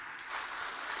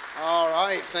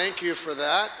right, thank you for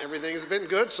that. Everything's been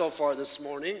good so far this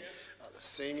morning. The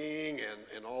singing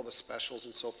and all the specials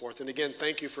and so forth. And again,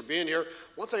 thank you for being here.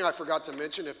 One thing I forgot to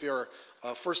mention, if you're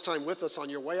first time with us, on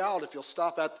your way out, if you'll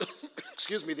stop at,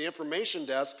 the information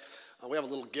desk, we have a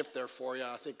little gift there for you.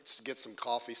 I think it's to get some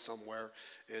coffee somewhere,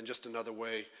 and just another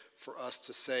way for us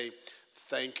to say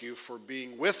thank you for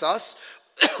being with us.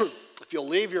 If you'll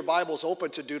leave your Bibles open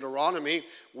to Deuteronomy,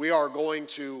 we are going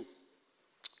to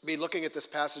be looking at this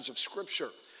passage of Scripture.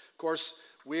 Of course,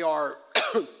 we are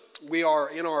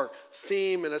in our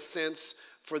theme, in a sense,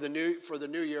 for the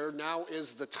new year. Now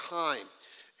is the time,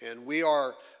 and we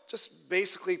are just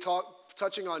basically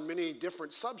touching on many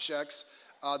different subjects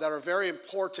that are very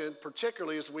important,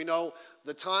 particularly as we know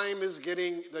the time is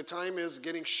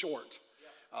getting short.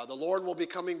 The Lord will be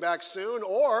coming back soon,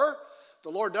 or the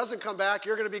Lord doesn't come back,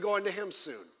 you're going to be going to Him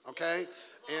soon. Okay,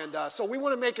 and so we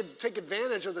want to take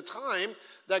advantage of the time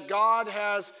that God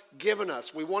has given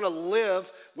us. We want to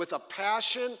live with a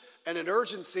passion and an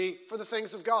urgency for the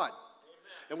things of God.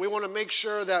 And we want to make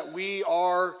sure that we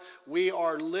are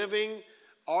living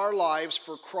our lives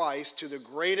for Christ to the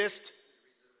greatest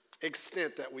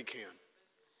extent that we can.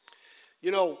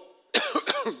 You know,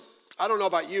 I don't know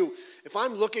about you. If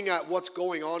I'm looking at what's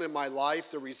going on in my life,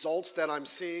 the results that I'm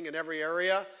seeing in every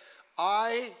area,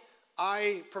 I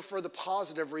prefer the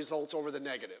positive results over the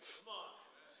negative.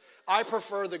 I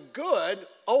prefer the good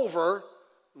over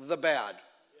the bad.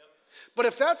 But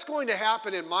if that's going to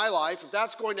happen in my life, if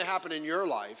that's going to happen in your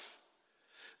life,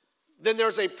 then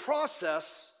there's a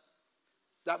process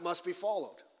that must be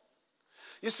followed.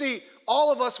 You see,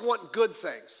 all of us want good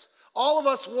things. All of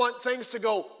us want things to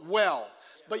go well.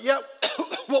 But yet,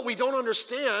 what we don't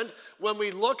understand when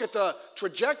we look at the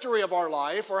trajectory of our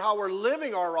life or how we're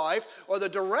living our life or the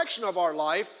direction of our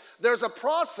life, there's a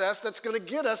process that's going to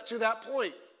get us to that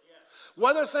point.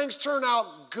 Whether things turn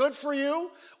out good for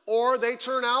you or they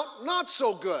turn out not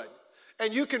so good.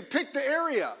 And you can pick the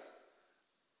area.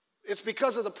 It's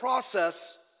because of the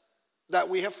process that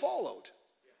we have followed.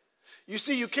 You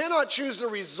see, you cannot choose the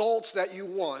results that you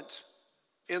want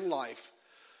in life.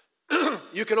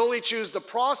 You can only choose the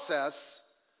process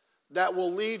that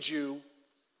will lead you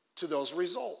to those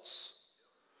results.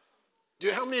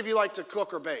 How many of you like to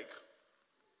cook or bake?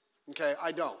 Okay,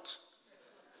 I don't.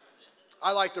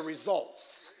 I like the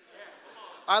results.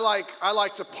 I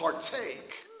like to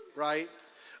partake, right?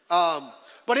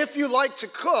 But if you like to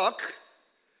cook,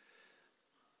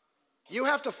 you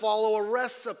have to follow a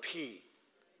recipe,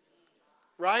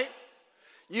 right?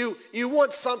 You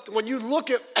want something, when you look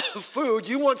at food,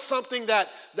 you want something that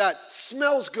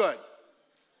smells good.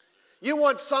 You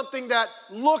want something that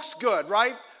looks good,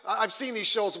 right? I've seen these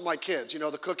shows with my kids,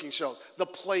 the cooking shows, the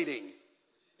plating,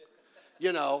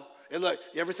 and look,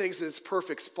 everything's in its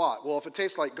perfect spot. Well, if it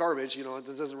tastes like garbage, it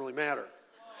doesn't really matter.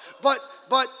 But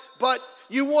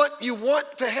you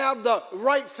want to have the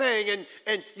right thing,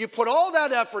 and you put all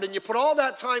that effort and you put all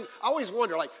that time. I always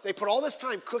wonder, they put all this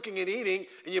time cooking and eating,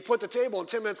 and you put the table, and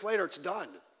 10 minutes later, it's done.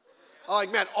 I'm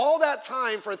like, man, all that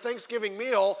time for a Thanksgiving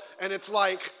meal, and it's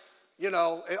like,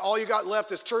 all you got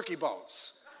left is turkey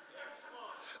bones.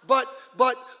 But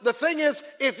the thing is,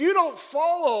 if you don't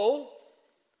follow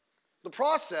the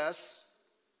process,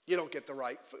 you don't get the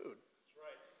right food.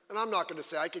 And I'm not going to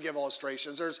say, I could give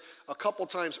illustrations. There's a couple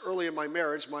times early in my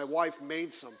marriage, my wife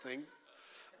made something.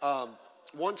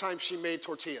 One time she made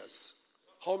tortillas,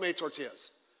 homemade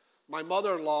tortillas. My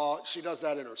mother-in-law, she does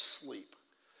that in her sleep.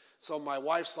 So my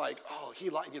wife's like, oh,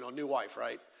 new wife,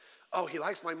 right? Oh, he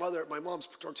likes my mom's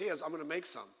tortillas. I'm going to make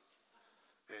some.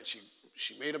 And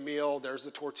she made a meal. There's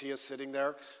the tortillas sitting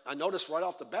there. I noticed right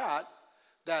off the bat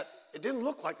that it didn't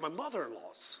look like my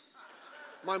mother-in-law's.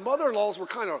 My mother-in-law's were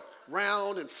kind of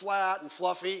round and flat and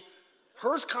fluffy.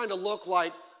 Hers kind of looked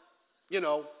like,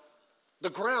 the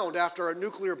ground after a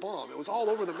nuclear bomb. It was all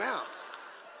over the map.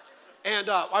 And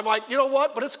I'm like, you know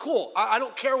what? But it's cool. I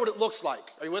don't care what it looks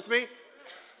like. Are you with me?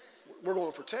 We're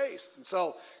going for taste. And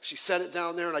so she set it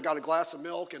down there, and I got a glass of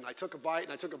milk, and I took a bite,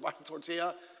 of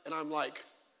tortilla, and I'm like,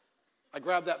 I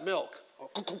grabbed that milk.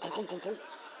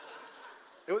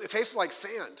 It tasted like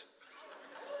sand.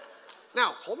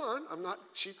 Now, hold on.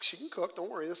 She can cook. Don't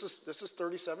worry. This is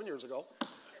 37 years ago.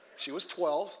 She was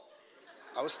 12.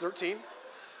 I was 13.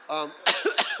 And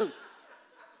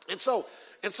so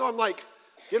I'm like,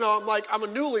 I'm a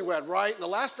newlywed, right? And the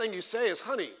last thing you say is,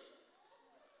 honey,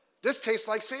 this tastes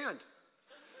like sand.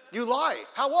 You lie.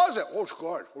 How was it? Oh, it's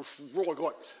good. It was really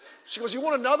good. She goes, you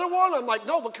want another one? I'm like,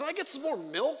 no, but can I get some more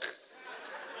milk?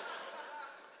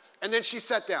 And then she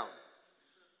sat down,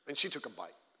 and she took a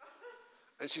bite.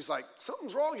 And she's like,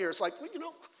 something's wrong here. It's like,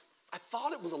 well, I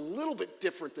thought it was a little bit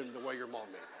different than the way your mom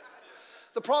made it.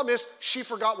 The problem is she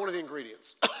forgot one of the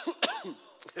ingredients,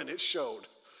 and it showed.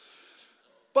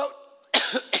 But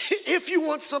if you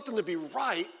want something to be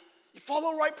right, you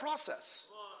follow the right process.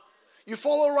 You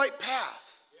follow the right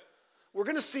path. We're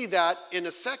going to see that in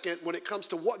a second when it comes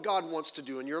to what God wants to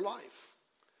do in your life.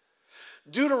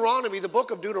 Deuteronomy, the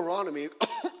book of Deuteronomy,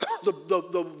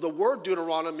 the word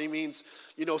Deuteronomy means,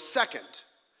 second.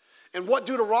 And what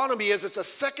Deuteronomy is, it's a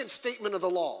second statement of the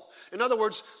law. In other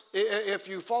words, if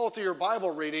you follow through your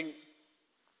Bible reading,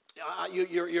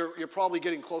 you're probably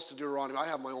getting close to Deuteronomy. I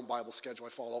have my own Bible schedule I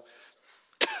follow,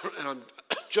 and I'm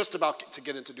just about to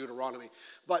get into Deuteronomy.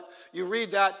 But you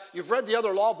read that, you've read the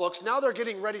other law books, now they're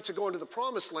getting ready to go into the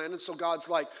promised land, and so God's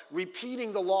like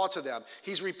repeating the law to them.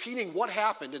 He's repeating what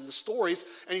happened in the stories,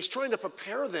 and he's trying to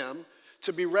prepare them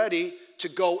to be ready to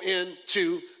go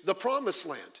into the promised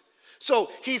land.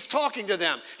 So he's talking to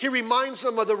them. He reminds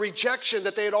them of the rejection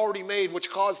that they had already made,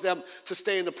 which caused them to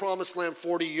stay in the promised land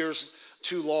 40 years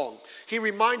too long. He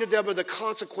reminded them of the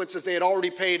consequences they had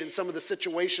already paid in some of the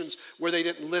situations where they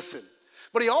didn't listen.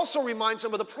 But he also reminds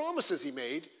them of the promises he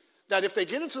made, that if they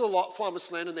get into the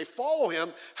promised land and they follow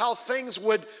him, how things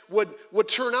would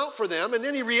turn out for them. And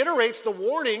then he reiterates the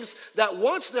warnings that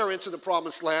once they're into the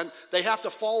promised land, they have to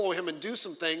follow him and do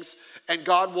some things, and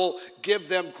God will give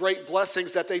them great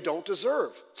blessings that they don't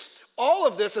deserve. All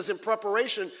of this is in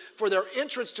preparation for their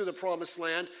entrance to the promised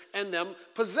land and them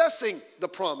possessing the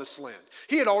promised land.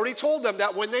 He had already told them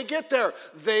that when they get there,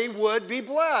 they would be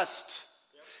blessed.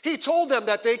 He told them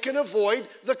that they can avoid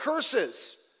the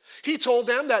curses. He told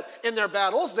them that in their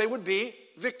battles they would be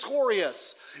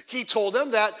victorious. He told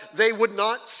them that they would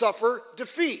not suffer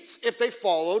defeats if they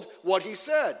followed what he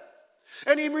said.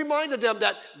 And he reminded them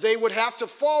that they would have to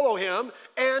follow him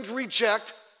and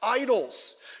reject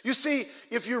idols. You see,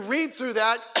 if you read through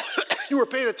that, you were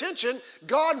paying attention,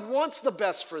 God wants the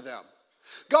best for them.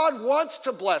 God wants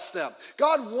to bless them.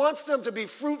 God wants them to be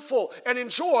fruitful and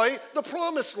enjoy the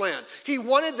promised land. He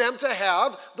wanted them to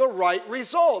have the right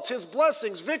results, his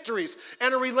blessings, victories,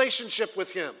 and a relationship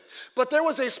with him. But there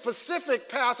was a specific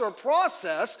path or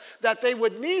process that they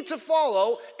would need to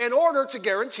follow in order to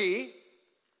guarantee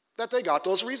that they got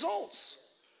those results.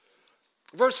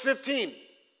 Verse 15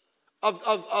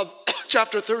 of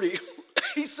chapter 30,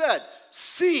 he said,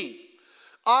 "See,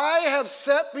 I have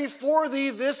set before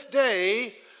thee this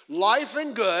day life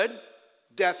and good,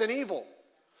 death and evil."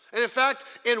 And in fact,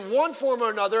 in one form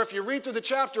or another, if you read through the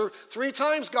chapter, 3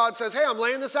 times God says, hey, I'm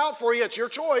laying this out for you. It's your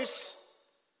choice.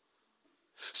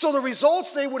 So the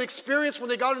results they would experience when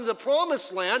they got into the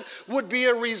promised land would be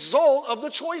a result of the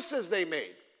choices they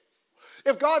made.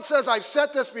 If God says, I've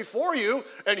set this before you,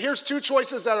 and here's 2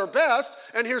 choices that are best,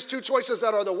 and here's 2 choices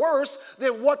that are the worst,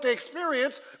 then what they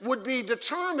experience would be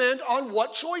determined on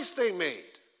what choice they made.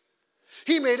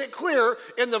 He made it clear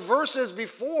in the verses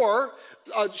before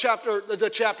the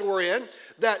chapter we're in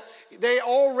that they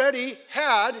already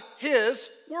had his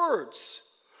words.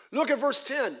 Look at verse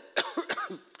 10.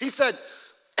 He said,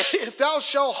 if thou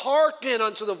shalt hearken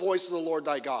unto the voice of the Lord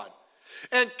thy God,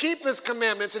 and keep his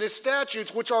commandments and his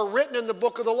statutes which are written in the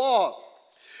book of the law.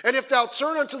 And if thou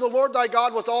turn unto the Lord thy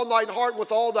God with all thine heart and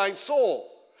with all thine soul,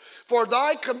 for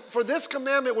this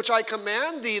commandment which I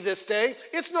command thee this day,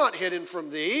 it's not hidden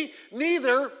from thee,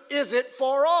 neither is it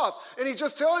far off. And he's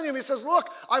just telling him, he says,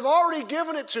 look, I've already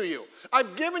given it to you.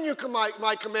 I've given you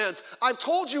my commands. I've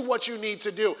told you what you need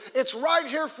to do. It's right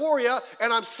here for you,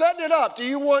 and I'm setting it up. Do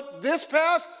you want this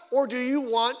path, or do you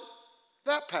want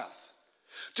that path?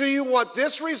 Do you want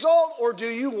this result, or do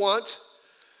you want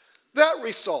that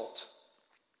result?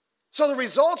 So the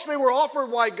results they were offered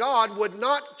by God would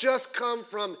not just come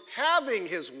from having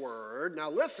his word, now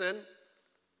listen,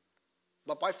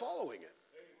 but by following it.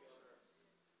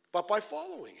 But by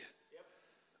following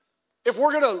it. If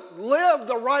we're going to live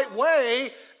the right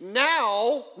way,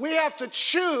 now we have to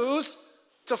choose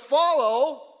to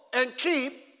follow and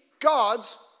keep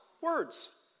God's words.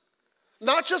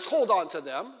 Not just hold on to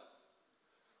them.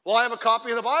 Well, I have a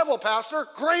copy of the Bible, Pastor.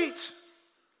 Great.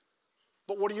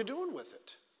 But what are you doing with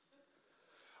it?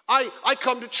 I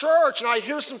come to church and I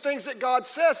hear some things that God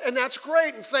says, and that's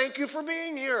great, and thank you for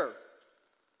being here.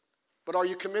 But are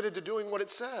you committed to doing what it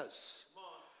says?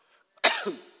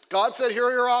 God said, here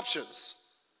are your options.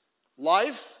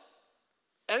 Life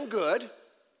and good,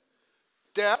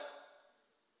 death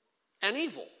and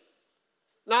evil.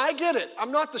 Now, I get it.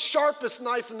 I'm not the sharpest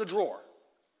knife in the drawer.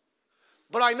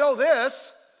 But I know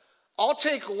this. I'll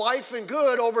take life and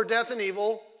good over death and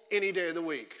evil any day of the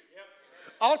week.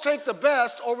 I'll take the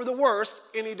best over the worst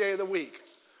any day of the week.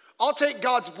 I'll take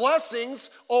God's blessings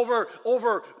over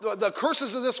the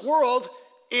curses of this world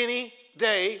any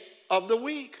day of the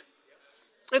week.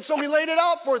 And so we laid it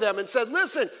out for them and said,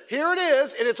 listen, here it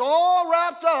is, and it's all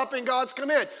wrapped up in God's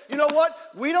command. You know what?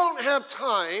 We don't have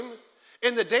time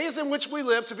in the days in which we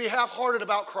live to be half-hearted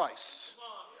about Christ.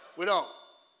 We don't.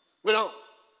 We don't.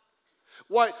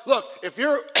 Why? Look, if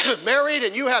you're married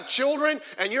and you have children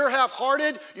and you're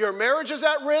half-hearted, your marriage is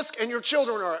at risk and your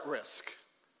children are at risk.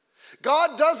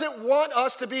 God doesn't want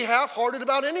us to be half-hearted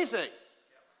about anything.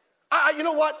 You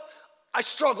know what? I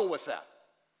struggle with that.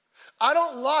 I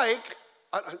don't like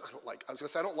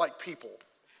people.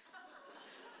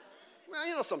 Well,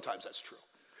 you know, sometimes that's true.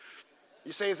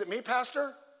 You say, is it me,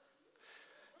 Pastor?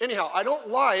 Anyhow, I don't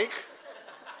like,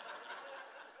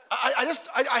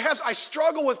 I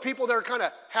struggle with people that are kind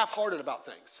of half-hearted about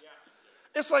things.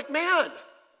 Yeah. It's like, man,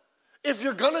 if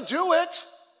you're gonna do it,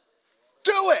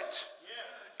 do it.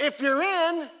 Yeah. If you're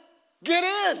in, get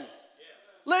in. Yeah.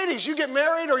 Ladies, you get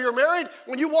married or you're married,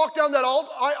 when you walk down that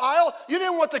aisle, you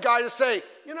didn't want the guy to say,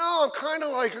 you know, I'm kind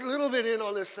of like a little bit in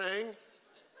on this thing.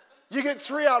 You get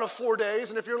 3 out of 4 days,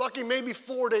 and if you're lucky, maybe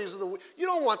 4 days of the week. You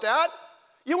don't want that.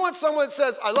 You want someone that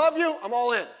says, I love you, I'm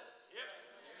all in.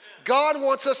 God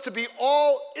wants us to be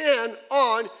all in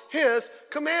on his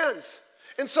commands.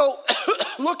 And so,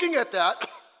 looking at that,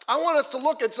 I want us to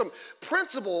look at some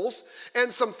principles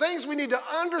and some things we need to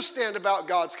understand about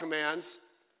God's commands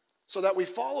so that we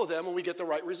follow them and we get the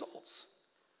right results.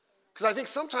 Because I think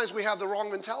sometimes we have the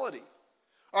wrong mentality.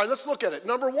 All right, let's look at it.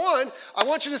 Number one, I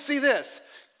want you to see this.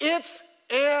 It's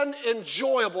an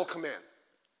enjoyable command.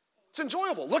 It's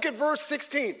enjoyable. Look at verse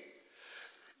 16.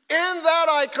 In that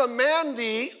I command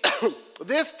thee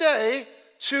this day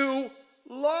to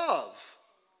love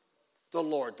the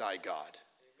Lord thy God.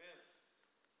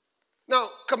 Now,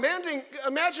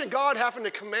 imagine God having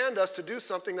to command us to do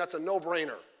something that's a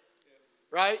no-brainer,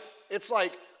 right? It's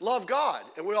like, love God.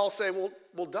 And we all say,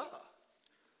 well, duh.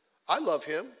 I love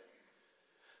him.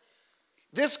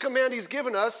 This command he's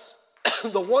given us,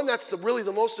 the one that's really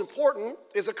the most important,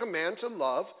 is a command to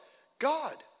love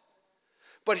God.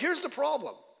 But here's the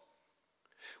problem.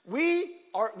 We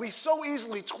so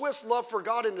easily twist love for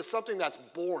God into something that's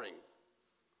boring,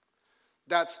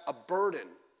 that's a burden,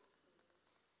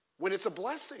 when it's a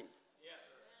blessing.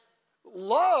 Yeah.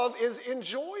 Love is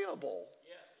enjoyable.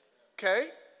 Yeah. Okay?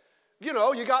 You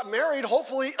know, you got married,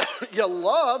 hopefully you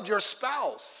loved your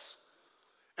spouse.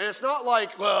 And it's not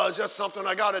like, well, it's just something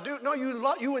I got to do. No,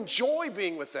 you enjoy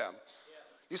being with them. Yeah.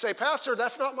 You say, Pastor,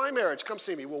 that's not my marriage. Come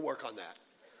see me. We'll work on that.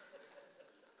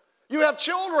 You have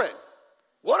children.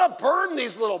 What a burden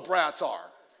these little brats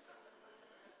are.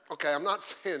 Okay, I'm not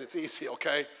saying it's easy,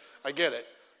 okay? I get it.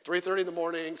 3:30 in the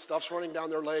morning, stuff's running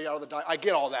down their leg out of the diet. I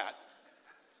get all that.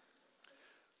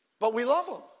 But we love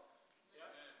them. Yeah.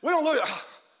 We don't look at,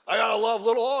 I got to love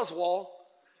little Oswald.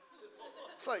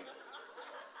 It's like,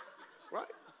 right?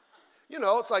 You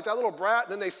know, it's like that little brat,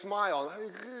 and then they smile.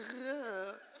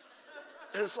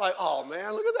 And it's like, oh,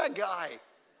 man, look at that guy.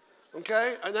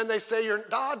 Okay? And then they say you're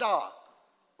Dada,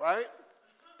 right?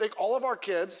 I think all of our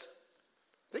kids,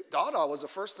 I think Dada was the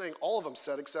first thing all of them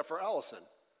said except for Allison.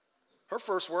 Her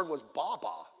first word was Baba.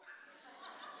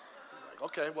 I'm like,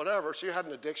 okay, whatever. She had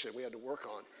an addiction we had to work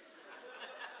on.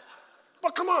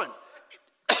 But come on.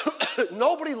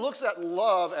 Nobody looks at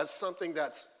love as something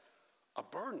that's a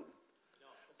burden.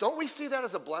 Don't we see that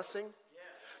as a blessing?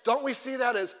 Don't we see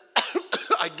that as,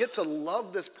 I get to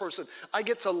love this person. I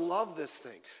get to love this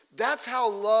thing. That's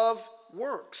how love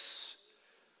works,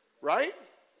 right?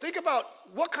 Think about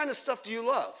what kind of stuff do you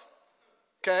love?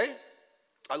 Okay?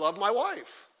 I love my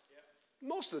wife.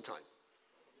 Most of the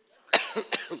time.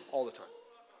 All the time.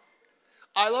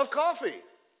 I love coffee.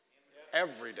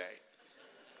 Every day.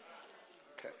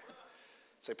 Okay.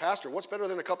 Say, Pastor, what's better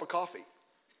than a cup of coffee?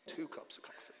 2 cups of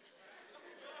coffee.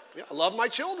 Yeah, I love my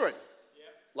children.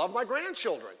 Love my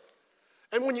grandchildren.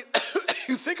 And when you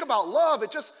you think about love,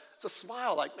 it's a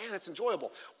smile, like, man, it's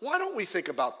enjoyable. Why don't we think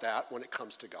about that when it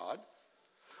comes to God?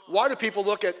 Why do people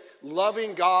look at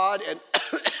loving God?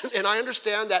 And I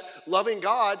understand that loving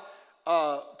God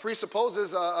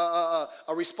presupposes a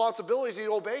responsibility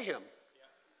to obey him.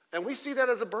 And we see that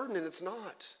as a burden, and it's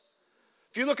not.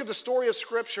 If you look at the story of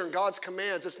Scripture and God's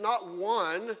commands, it's not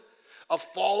one of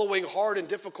following hard and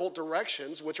difficult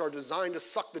directions which are designed to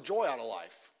suck the joy out of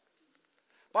life.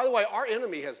 By the way, our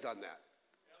enemy has done that.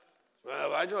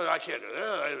 Well, I can't do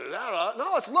that.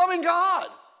 No, it's loving God.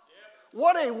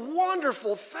 What a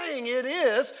wonderful thing it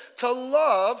is to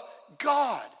love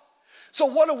God. So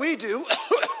what do?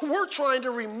 We're trying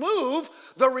to remove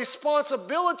the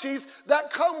responsibilities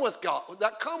that come with God,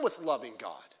 that come with loving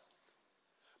God.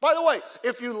 By the way,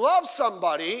 if you love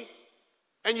somebody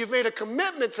and you've made a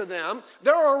commitment to them,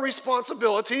 there are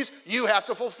responsibilities you have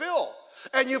to fulfill.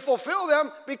 And you fulfill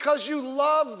them because you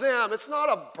love them. It's not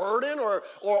a burden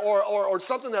or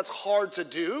something that's hard to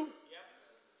do.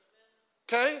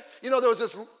 Okay? You know, there was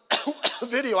this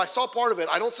video, I saw part of it.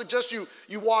 I don't suggest you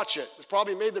watch it. It's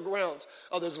probably made the rounds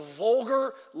of this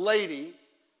vulgar lady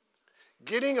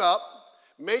getting up,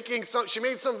 she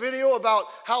made some video about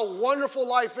how wonderful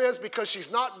life is because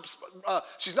she's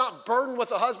not burdened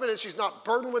with a husband and she's not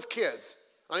burdened with kids.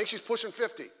 I think she's pushing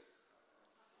 50.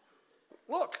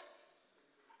 Look,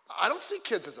 I don't see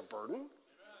kids as a burden.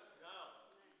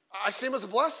 I see them as a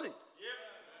blessing.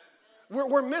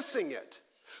 We're missing it.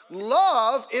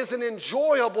 Love is an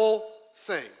enjoyable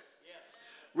thing.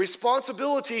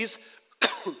 Responsibilities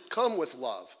come with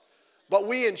love. But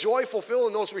we enjoy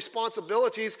fulfilling those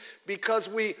responsibilities because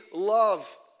we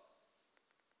love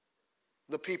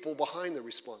the people behind the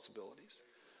responsibilities.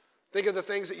 Think of the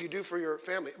things that you do for your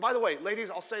family. By the way, ladies,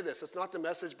 I'll say this. It's not the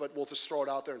message, but we'll just throw it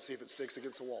out there and see if it sticks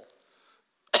against the wall.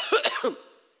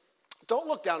 Don't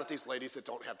look down at these ladies that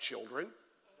don't have children.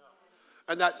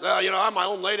 And that, I'm my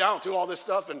own lady. I don't do all this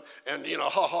stuff. And I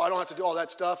don't have to do all that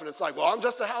stuff. And it's like, well, I'm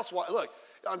just a housewife. Look,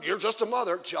 you're just a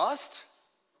mother. Just?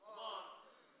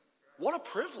 What a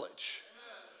privilege.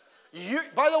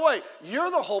 By the way, you're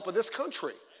the hope of this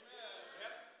country.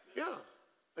 Yeah.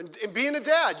 And being a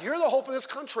dad, you're the hope of this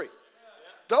country.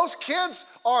 Those kids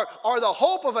are the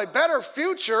hope of a better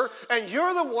future, and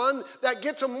you're the one that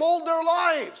get to mold their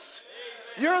lives.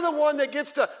 You're the one that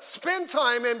gets to spend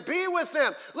time and be with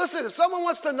them. Listen, if someone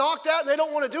wants to knock that and they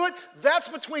don't want to do it, that's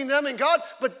between them and God,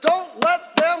 but don't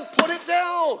let them put it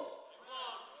down.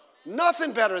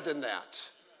 Nothing better than that.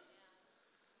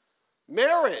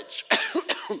 Marriage,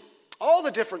 all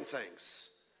the different things.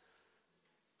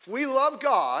 If we love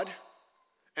God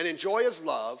and enjoy his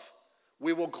love,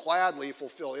 we will gladly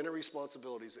fulfill any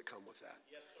responsibilities that come with that.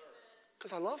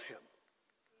 Because I love him.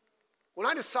 When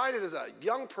I decided as a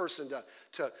young person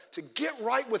to get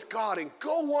right with God and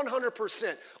go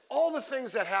 100%, all the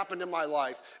things that happened in my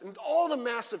life and all the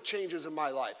massive changes in my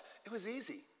life, it was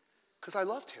easy because I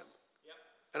loved him.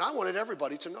 And I wanted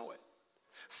everybody to know it.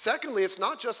 Secondly, it's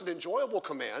not just an enjoyable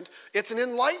command, it's an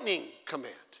enlightening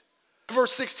command.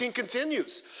 Verse 16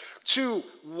 continues, to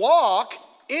walk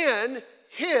in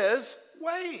his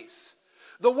ways.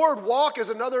 The word walk is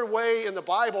another way in the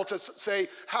Bible to say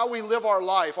how we live our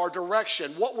life, our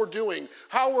direction, what we're doing,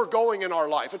 how we're going in our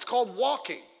life. It's called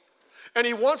walking. And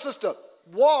he wants us to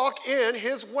walk in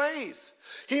his ways.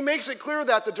 He makes it clear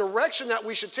that the direction that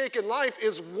we should take in life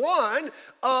is one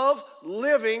of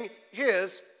living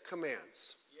his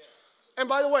commands. And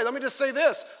by the way, let me just say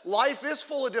this. Life is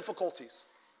full of difficulties.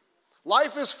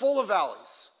 Life is full of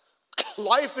valleys.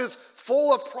 Life is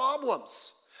full of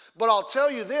problems. But I'll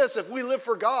tell you this, if we live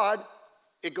for God,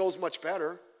 it goes much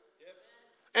better.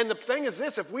 And the thing is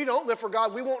this, if we don't live for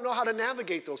God, we won't know how to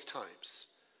navigate those times.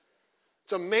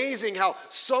 It's amazing how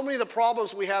so many of the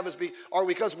problems we have are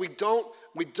because we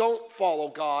don't follow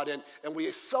God and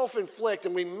we self-inflict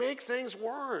and we make things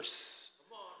worse.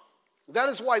 That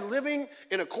is why living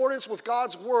in accordance with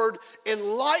God's word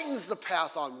enlightens the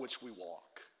path on which we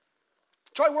walk.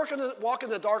 Try walk in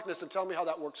the darkness and tell me how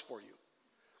that works for you,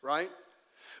 right?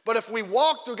 But if we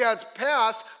walk through God's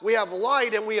paths, we have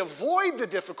light and we avoid the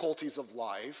difficulties of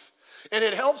life, and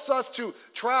it helps us to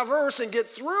traverse and get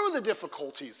through the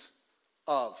difficulties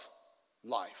of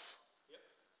life.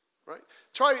 Right?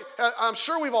 I'm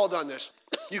sure we've all done this.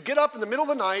 You get up in the middle of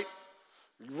the night,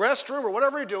 restroom or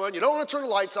whatever you're doing, you don't want to turn the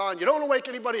lights on, you don't want to wake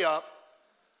anybody up,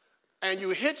 and you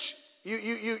hit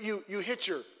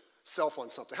yourself on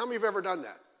something. How many of you have ever done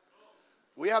that?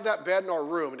 We have that bed in our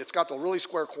room, and it's got the really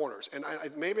square corners. And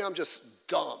maybe I'm just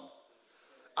dumb.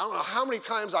 I don't know how many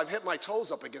times I've hit my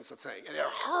toes up against the thing, and it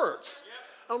hurts.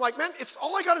 And I'm like, man, it's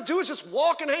all I got to do is just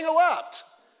walk and hang a left.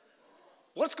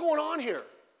 What's going on here?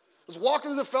 I was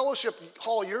walking to the fellowship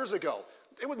hall years ago.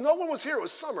 No one was here. It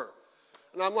was summer.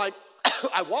 And I'm like,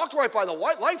 I walked right by the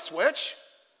white light switch.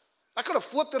 I could have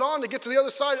flipped it on to get to the other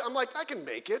side. I'm like, I can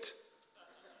make it.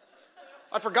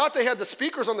 I forgot they had the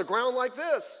speakers on the ground like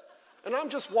this. And I'm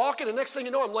just walking, and next thing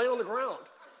you know, I'm laying on the ground.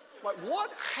 I'm like, what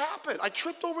happened? I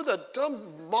tripped over the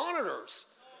dumb monitors.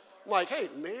 I'm like, hey,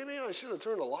 maybe I should have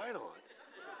turned the light on.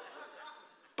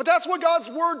 But that's what God's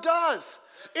word does.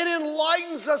 It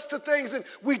enlightens us to things, and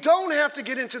we don't have to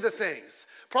get into the things.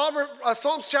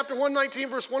 Psalms chapter 119,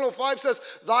 verse 105 says,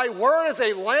 thy word is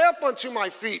a lamp unto my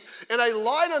feet and a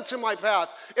light unto my path.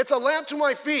 It's a lamp to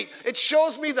my feet. It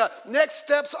shows me the next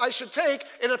steps I should take,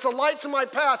 and it's a light to my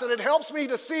path, and it helps me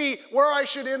to see where I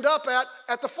should end up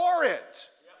at the far end.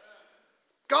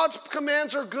 God's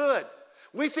commands are good.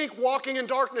 We think walking in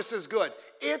darkness is good.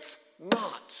 It's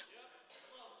not.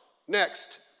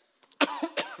 Next,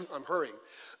 I'm hurrying.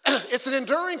 It's an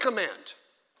enduring command.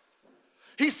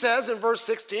 He says in verse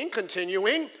 16,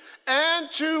 continuing,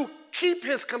 and to keep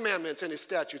his commandments and his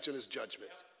statutes and his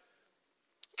judgments.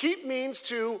 Keep means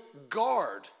to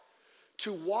guard,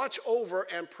 to watch over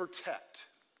and protect.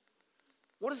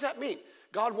 What does that mean?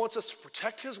 God wants us to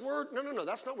protect his word? No,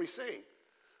 that's not what he's saying.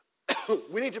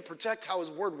 We need to protect how his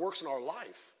word works in our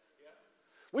life.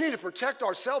 We need to protect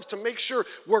ourselves to make sure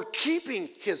we're keeping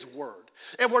his word.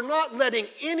 And we're not letting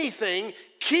anything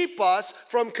keep us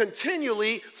from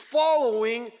continually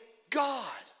following God.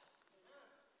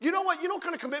 You know what? You know what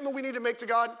kind of commitment we need to make to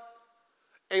God?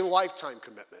 A lifetime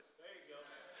commitment.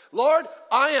 Lord,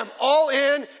 I am all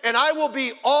in, and I will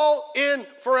be all in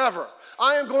forever.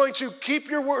 I am going to keep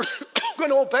your word. I'm going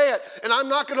to obey it, and I'm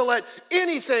not going to let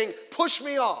anything push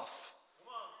me off.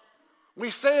 We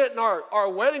say it in our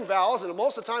wedding vows, and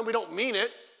most of the time we don't mean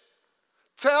it.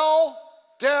 Till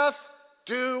death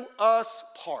do us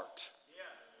part.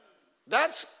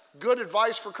 That's good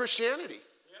advice for Christianity.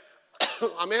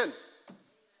 I'm in.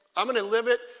 I'm going to live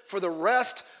it for the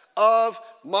rest of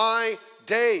my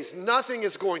days. Nothing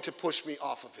is going to push me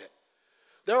off of it.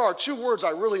 There are two words I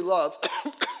really love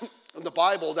in the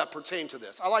Bible that pertain to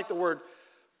this. I like the word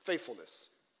faithfulness.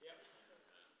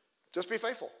 Just be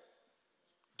faithful.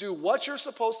 Do what you're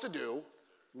supposed to do,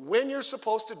 when you're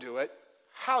supposed to do it,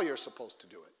 how you're supposed to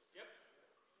do it.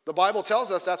 The Bible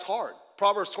tells us that's hard.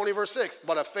 Proverbs 20 verse 6,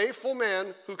 but a faithful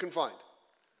man who can find?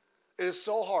 It is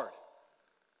so hard.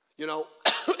 You know,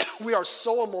 we are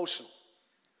so emotional.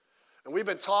 And we've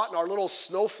been taught in our little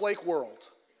snowflake world,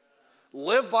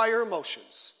 live by your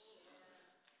emotions.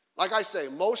 Like I say,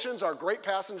 emotions are great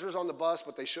passengers on the bus,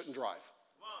 but they shouldn't drive.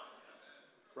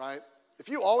 Right? If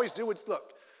you always do what,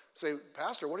 look, say,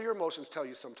 Pastor, what do your emotions tell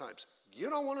you sometimes? You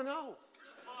don't want to know.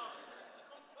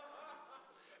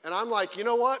 And I'm like, you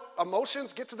know what?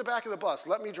 Emotions, get to the back of the bus.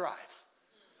 Let me drive.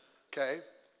 Okay?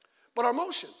 But our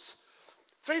emotions,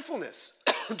 faithfulness,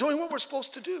 doing what we're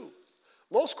supposed to do.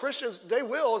 Most Christians, they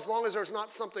will as long as there's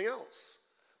not something else.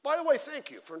 By the way, thank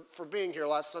you for being here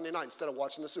last Sunday night instead of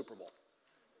watching the Super Bowl.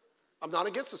 I'm not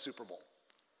against the Super Bowl.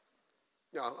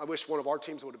 You know, I wish one of our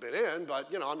teams would have been in,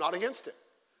 but, you know, I'm not against it.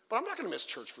 But I'm not going to miss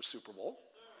church for Super Bowl.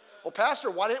 Well, Pastor,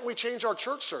 why didn't we change our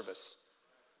church service?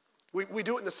 We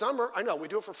do it in the summer. I know, we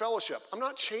do it for fellowship. I'm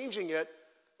not changing it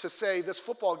to say this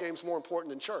football game's more important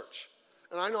than church.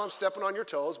 And I know I'm stepping on your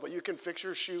toes, but you can fix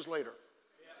your shoes later.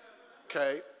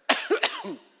 Okay?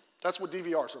 That's what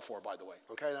DVRs are for, by the way.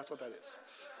 Okay? That's what that is.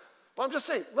 But I'm just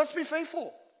saying, let's be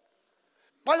faithful.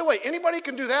 By the way, anybody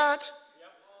can do that.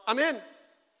 I'm in.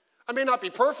 I may not be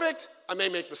perfect. I may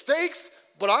make mistakes,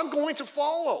 but I'm going to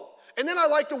follow. And then I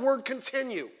like the word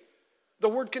continue. The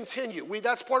word continue.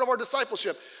 That's part of our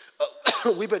discipleship.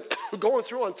 We've been going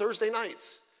through on Thursday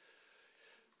nights.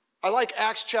 I like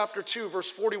Acts chapter 2, verse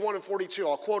 41 and 42.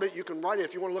 I'll quote it. You can write it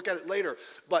if you want to look at it later.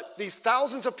 But these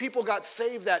thousands of people got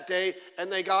saved that day,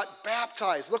 and they got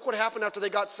baptized. Look what happened after they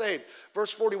got saved.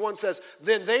 Verse 41 says,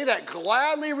 then they that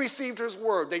gladly received his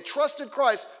word, they trusted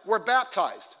Christ, were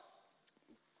baptized.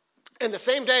 And the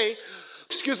same day,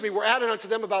 were added unto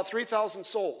them about 3,000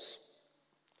 souls.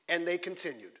 And they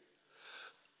continued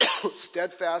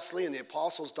steadfastly in the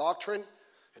apostles' doctrine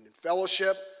and in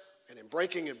fellowship and in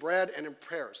breaking of bread and in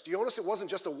prayers. Do you notice it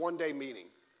wasn't just a one-day meeting?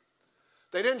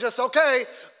 They didn't just, okay,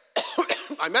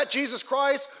 I met Jesus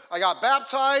Christ, I got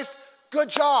baptized, good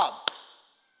job.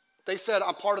 They said,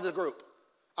 I'm part of the group.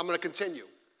 I'm going to continue.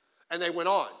 And they went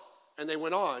on, and they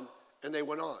went on, and they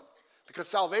went on. Because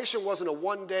salvation wasn't a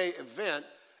one-day event,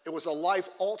 it was a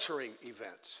life-altering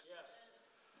event.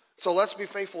 So let's be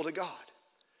faithful to God.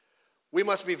 We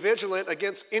must be vigilant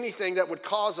against anything that would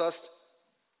cause us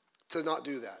to not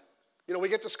do that. You know, we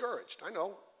get discouraged. I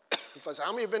know. If I say,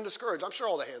 how many have been discouraged? I'm sure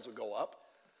all the hands would go up.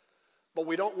 But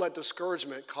we don't let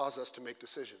discouragement cause us to make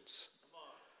decisions.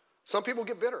 Some people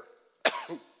get bitter.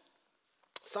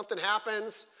 Something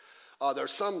happens.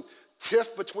 There's some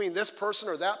tiff between this person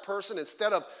or that person.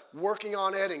 Instead of working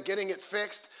on it and getting it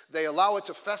fixed, they allow it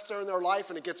to fester in their life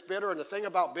and it gets bitter. And the thing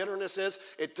about bitterness is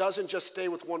it doesn't just stay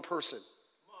with one person.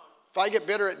 If I get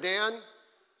bitter at Dan,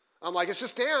 I'm like, it's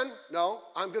just Dan. No,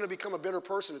 I'm going to become a bitter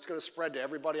person. It's going to spread to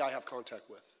everybody I have contact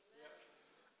with.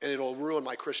 And it'll ruin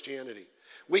my Christianity.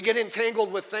 We get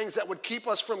entangled with things that would keep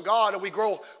us from God and we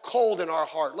grow cold in our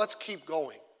heart. Let's keep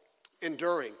going,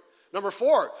 enduring. Number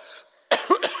 4,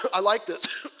 I like this.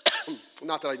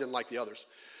 Not that I didn't like the others.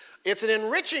 It's an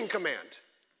enriching command.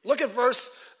 Look at verse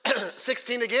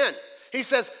 16 again. He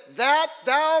says, that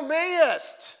thou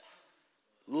mayest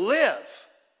live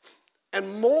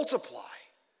and multiply.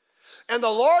 And the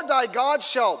Lord thy God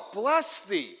shall bless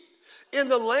thee in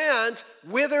the land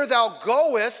whither thou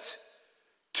goest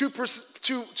to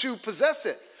possess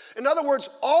it. In other words,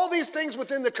 all these things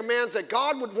within the commands that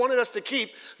God wanted us to keep,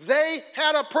 they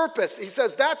had a purpose. He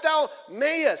says, that thou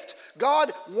mayest.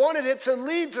 God wanted it to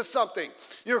lead to something.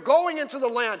 You're going into the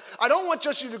land. I don't want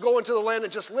just you to go into the land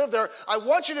and just live there. I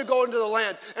want you to go into the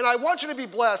land, and I want you to be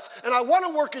blessed, and I want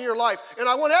to work in your life, and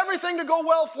I want everything to go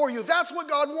well for you. That's what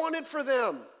God wanted for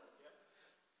them.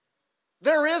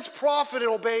 There is profit in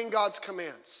obeying God's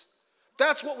commands.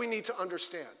 That's what we need to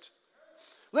understand.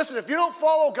 Listen, if you don't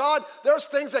follow God, there's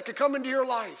things that could come into your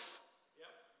life. Yep.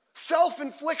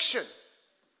 Self-infliction.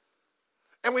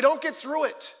 And we don't get through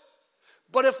it.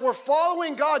 But if we're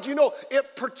following God, you know,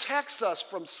 it protects us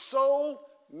from so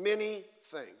many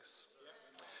things.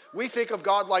 Yep. We think of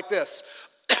God like this.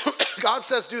 God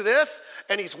says do this,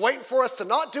 and he's waiting for us to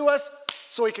not do us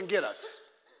so he can get us.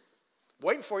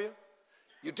 Waiting for you.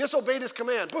 You disobeyed his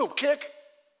command. Boom, kick.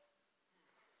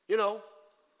 You know,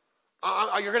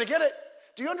 you're going to get it.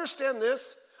 Do you understand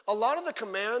this? A lot of the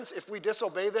commands, if we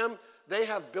disobey them, they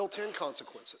have built-in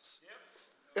consequences. Yep.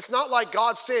 It's not like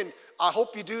God's saying, I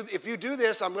hope you do, if you do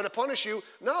this, I'm going to punish you.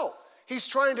 No, he's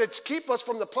trying to keep us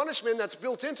from the punishment that's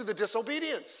built into the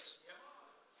disobedience. Yep.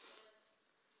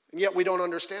 And yet we don't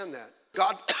understand that.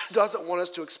 God doesn't want us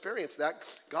to experience that.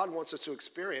 God wants us to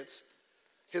experience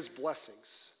his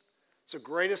blessings. It's the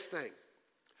greatest thing.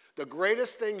 The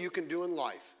greatest thing you can do in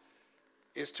life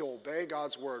is to obey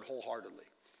God's word wholeheartedly.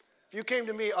 If you came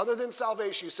to me other than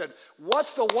salvation, you said,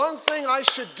 what's the one thing I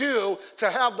should do to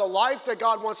have the life that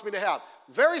God wants me to have?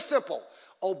 Very simple.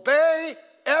 Obey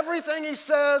everything he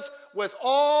says with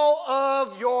all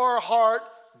of your heart.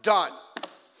 Done.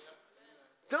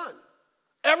 Done.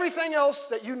 Everything else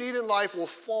that you need in life will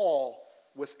fall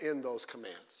within those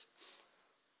commands.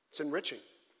 It's enriching.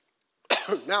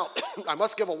 Now, I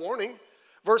must give a warning.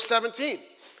 Verse 17.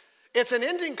 It's an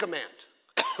ending command.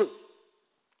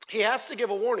 He has to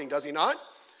give a warning, does he not?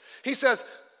 He says,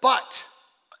 but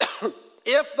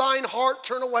if thine heart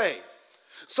turn away,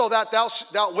 so that thou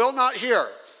wilt not hear,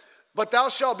 but thou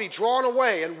shalt be drawn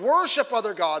away and worship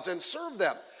other gods and serve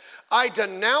them, I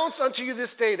denounce unto you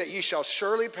this day that ye shall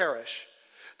surely perish,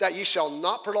 that ye shall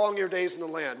not prolong your days in the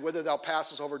land, whither thou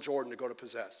passest over Jordan to go to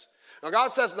possess. Now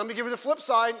God says, let me give you the flip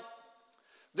side.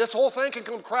 This whole thing can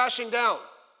come crashing down.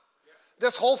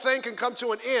 This whole thing can come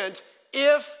to an end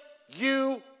if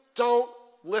you don't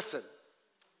listen.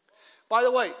 By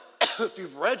the way, if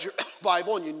you've read your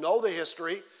Bible and you know the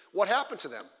history, what happened to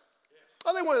them?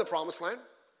 Oh, they went to the promised land.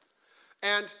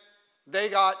 And they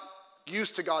got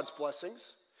used to God's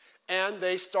blessings. And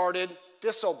they started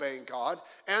disobeying God.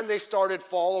 And they started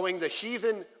following the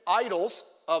heathen idols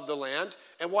of the land.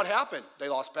 And what happened? They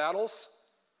lost battles.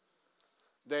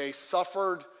 They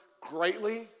suffered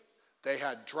greatly. They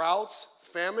had droughts,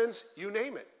 famines, you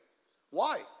name it.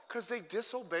 Why? Because they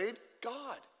disobeyed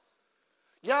God.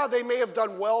 Yeah, they may have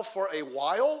done well for a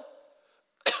while,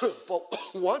 but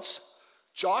once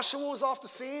Joshua was off the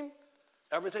scene,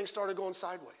 everything started going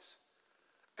sideways.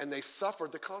 And they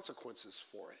suffered the consequences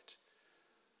for it.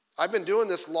 I've been doing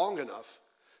this long enough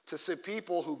to see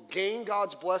people who gain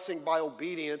God's blessing by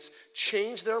obedience,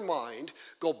 change their mind,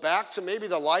 go back to maybe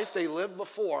the life they lived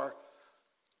before,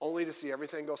 only to see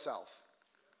everything go south.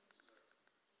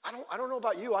 I don't know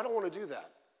about you. I don't want to do that.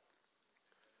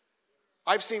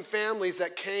 I've seen families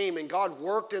that came and God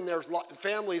worked in their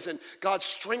families and God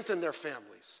strengthened their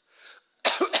families.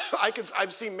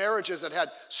 I've seen marriages that had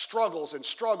struggles and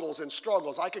struggles and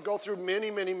struggles. I could go through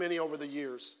many, many, many over the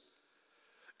years.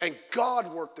 And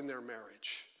God worked in their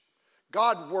marriage.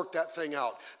 God worked that thing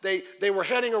out. They were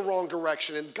heading a wrong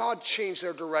direction, and God changed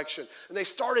their direction. And they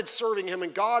started serving him,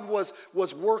 and God was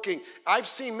working. I've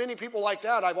seen many people like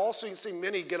that. I've also seen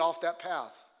many get off that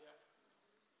path.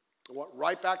 Went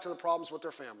right back to the problems with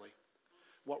their family.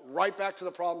 Went right back to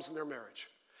the problems in their marriage.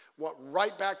 Went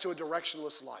right back to a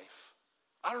directionless life.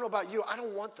 I don't know about you. I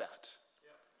don't want that.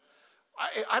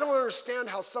 I don't understand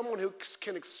how someone who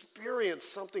can experience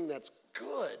something that's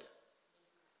good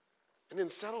and then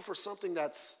settle for something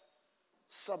that's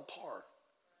subpar.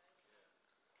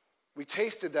 We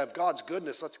tasted that of God's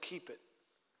goodness. Let's keep it.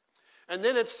 And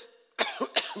then it's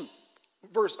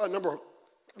verse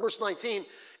 19.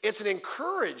 It's an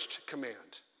encouraged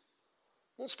command.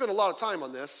 Won't spend a lot of time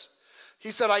on this.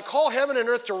 He said, I call heaven and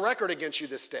earth to record against you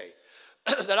this day,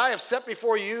 that I have set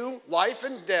before you life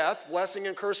and death, blessing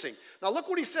and cursing. Now look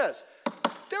what he says.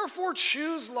 Therefore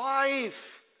choose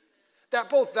life, that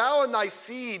both thou and thy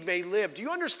seed may live. Do you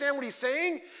understand what he's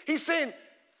saying? He's saying,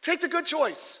 take the good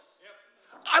choice.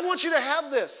 Yep. I want you to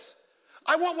have this.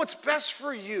 I want what's best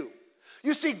for you.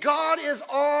 You see, God is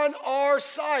on our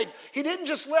side. He didn't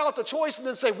just lay out the choice and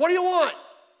then say, what do you want?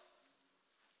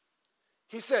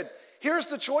 He said, here's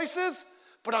the choices,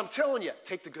 but I'm telling you,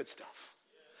 take the good stuff.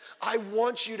 I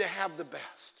want you to have the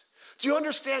best. Do you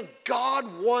understand? God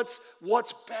wants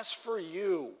what's best for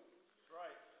you.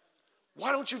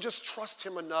 Why don't you just trust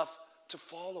him enough to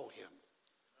follow him?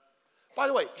 By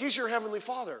the way, he's your heavenly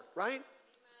Father, right?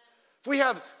 If we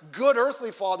have good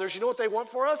earthly fathers, you know what they want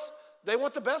for us? They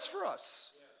want the best for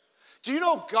us. Do you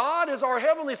know God is our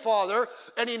heavenly Father,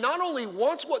 and he not only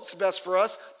wants what's best for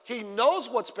us, he knows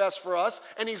what's best for us,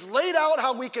 and he's laid out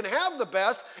how we can have the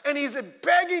best, and he's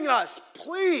begging us,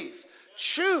 please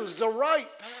choose the right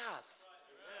path.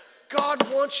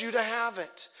 God wants you to have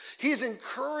it. He's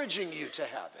encouraging you to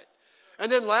have it.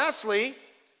 And then lastly,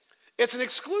 it's an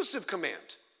exclusive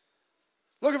command.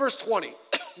 Look at verse 20.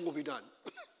 We'll be done.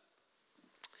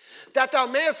 That thou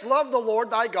mayest love the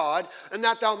Lord thy God, and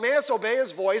that thou mayest obey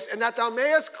his voice, and that thou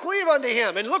mayest cleave unto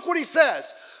him. And look what he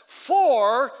says.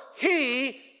 For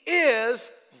he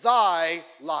is thy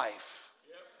life.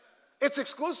 It's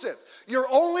exclusive. You're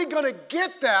only going to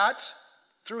get that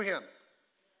through him.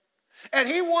 And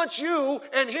he wants you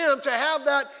and him to have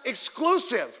that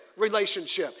exclusive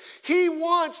relationship. He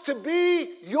wants to be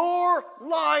your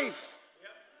life.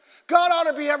 God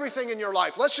ought to be everything in your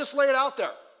life. Let's just lay it out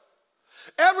there.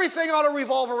 Everything ought to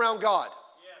revolve around God.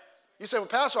 You say, well,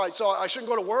 Pastor, so I shouldn't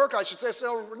go to work? I should say,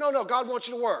 no, God wants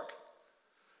you to work.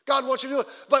 God wants you to do it.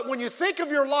 But when you think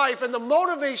of your life and the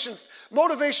motivation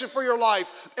for your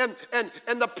life and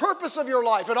the purpose of your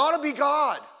life, it ought to be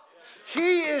God.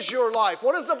 He is your life.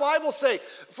 What does the Bible say?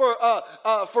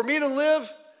 For me to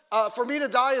live, for me to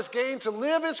die is gain. To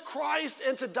live is Christ,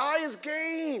 and to die is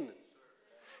gain.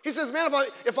 He says, man,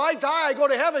 if I die, I go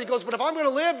to heaven. He goes, but if I'm going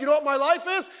to live, you know what my life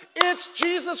is? It's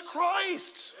Jesus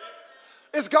Christ.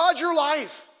 Is God your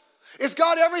life? Is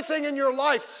God everything in your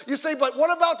life? You say, but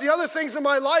what about the other things in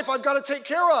my life I've got to take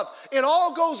care of? It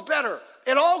all goes better.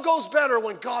 It all goes better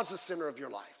when God's the center of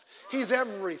your life. He's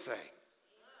everything.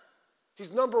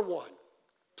 He's number one.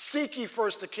 Seek ye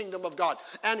first the kingdom of God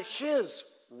and his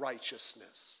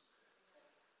righteousness.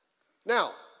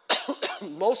 Now,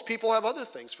 most people have other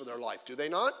things for their life, do they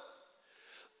not?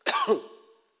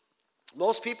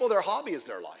 Most people, their hobby is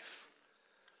their life.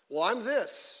 Well, I'm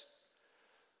this.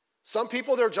 Some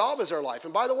people, their job is their life.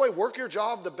 And by the way, work your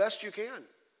job the best you can.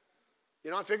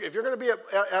 You know, if you're going to be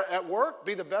at work,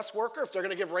 be the best worker. If they're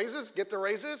going to give raises, get the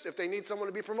raises. If they need someone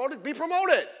to be promoted, be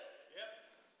promoted. Yep.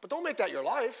 But don't make that your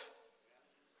life.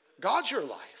 God's your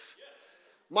life.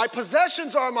 My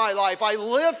possessions are my life. I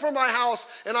live for my house,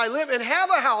 and I live and have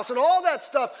a house and all that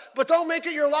stuff, but don't make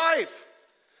it your life.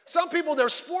 Some people, their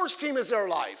sports team is their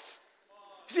life.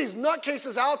 You see these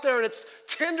nutcases out there, and it's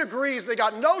 10 degrees. They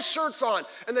got no shirts on,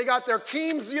 and they got their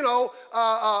team's, a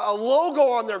logo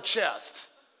on their chest.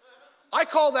 I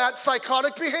call that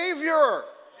psychotic behavior.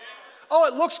 Oh,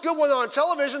 it looks good when they're on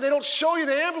television. They don't show you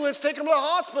the ambulance, take them to the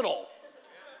hospital.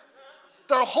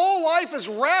 Their whole life is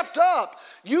wrapped up.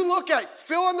 You look at,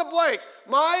 fill in the blank.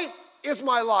 Is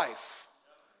my life.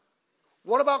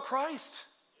 What about Christ?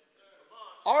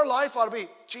 Our life ought to be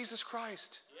Jesus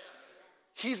Christ.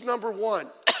 He's number one.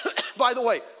 By the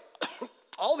way,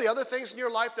 all the other things in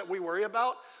your life that we worry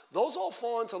about, those all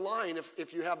fall into line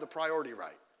if you have the priority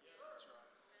right.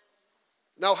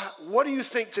 Now, what do you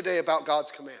think today about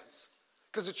God's commands?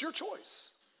 Because it's your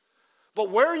choice.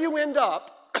 But where you end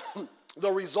up, the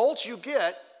results you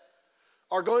get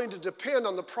are going to depend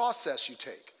on the process you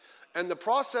take. And the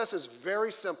process is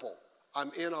very simple.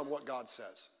 I'm in on what God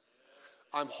says.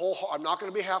 I'm not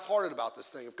going to be half-hearted about this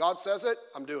thing. If God says it,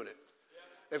 I'm doing it.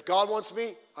 If God wants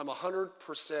me, I'm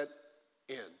 100%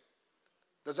 in.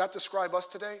 Does that describe us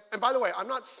today? And by the way, I'm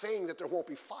not saying that there won't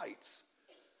be fights,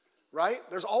 right?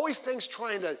 There's always things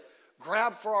trying to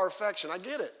grab for our affection. I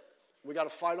get it. We got to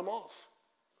fight them off.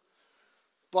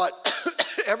 But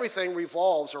everything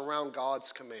revolves around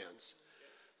God's commands.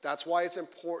 That's why it's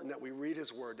important that we read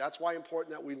his word. That's why it's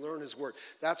important that we learn his word.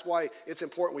 That's why it's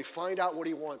important we find out what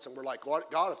he wants. And we're like,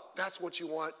 God, if that's what you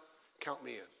want, count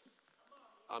me in.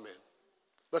 I'm in.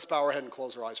 Let's bow our head and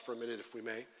close our eyes for a minute if we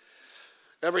may.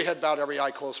 Every head bowed, every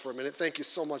eye closed for a minute. Thank you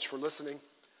so much for listening.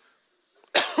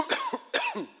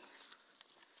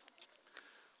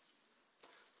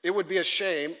 It would be a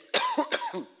shame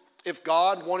if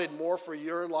God wanted more for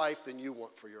your life than you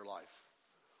want for your life.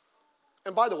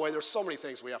 And by the way, there's so many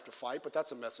things we have to fight, but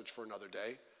that's a message for another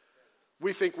day.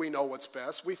 We think we know what's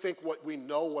best. We think we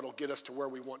know what will get us to where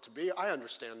we want to be. I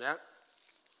understand that.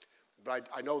 But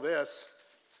I know this.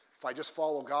 If I just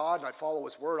follow God and I follow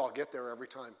his word, I'll get there every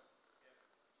time.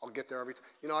 I'll get there every time.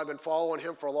 You know, I've been following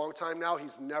him for a long time now.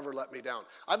 He's never let me down.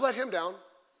 I've let him down,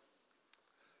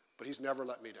 but he's never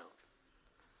let me down.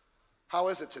 How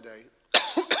is it today?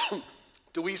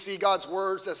 Do we see God's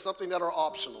words as something that are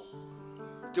optional?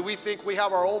 Do we think we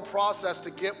have our own process to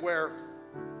get where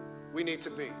we need to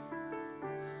be?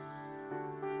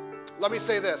 Let me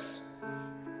say this.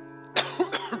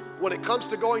 When it comes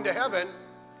to going to heaven,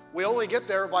 we only get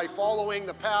there by following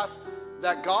the path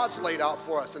that God's laid out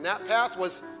for us. And that path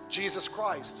was Jesus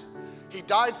Christ. He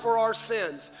died for our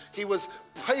sins. He was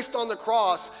placed on the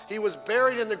cross. He was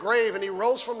buried in the grave, and he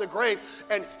rose from the grave,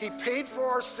 and he paid for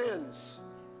our sins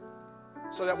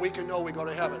so that we can know we go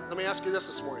to heaven. Let me ask you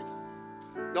this morning.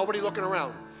 Nobody looking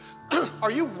around. Are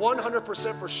you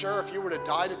 100% for sure if you were to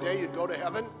die today, you'd go to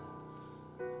heaven?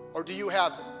 Or do you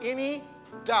have any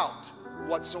doubt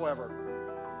whatsoever?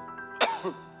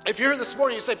 If you're here this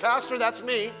morning, you say, Pastor, that's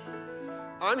me.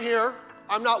 I'm here.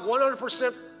 I'm not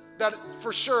 100% that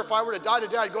for sure if I were to die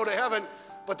today, I'd go to heaven.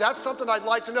 But that's something I'd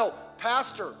like to know.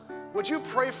 Pastor, would you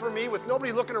pray for me with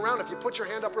nobody looking around? If you put your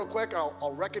hand up real quick,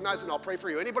 I'll recognize it and I'll pray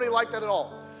for you. Anybody like that at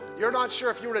all? You're not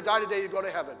sure if you were to die today, you'd go to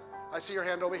heaven. I see your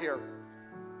hand over here.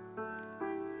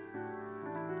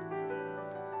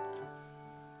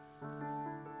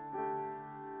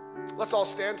 Let's all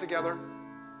stand together.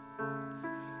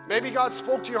 Maybe God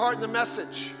spoke to your heart in the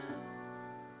message.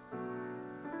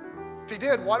 If he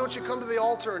did, why don't you come to the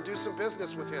altar and do some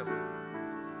business with him?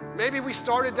 Maybe we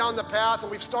started down the path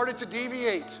and we've started to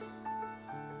deviate.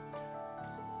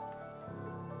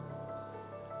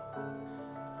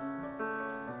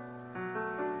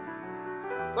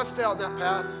 Let's stay on that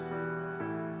path.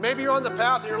 Maybe you're on the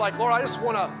path and you're like, Lord, I just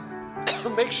want to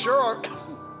make sure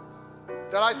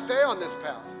that I stay on this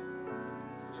path.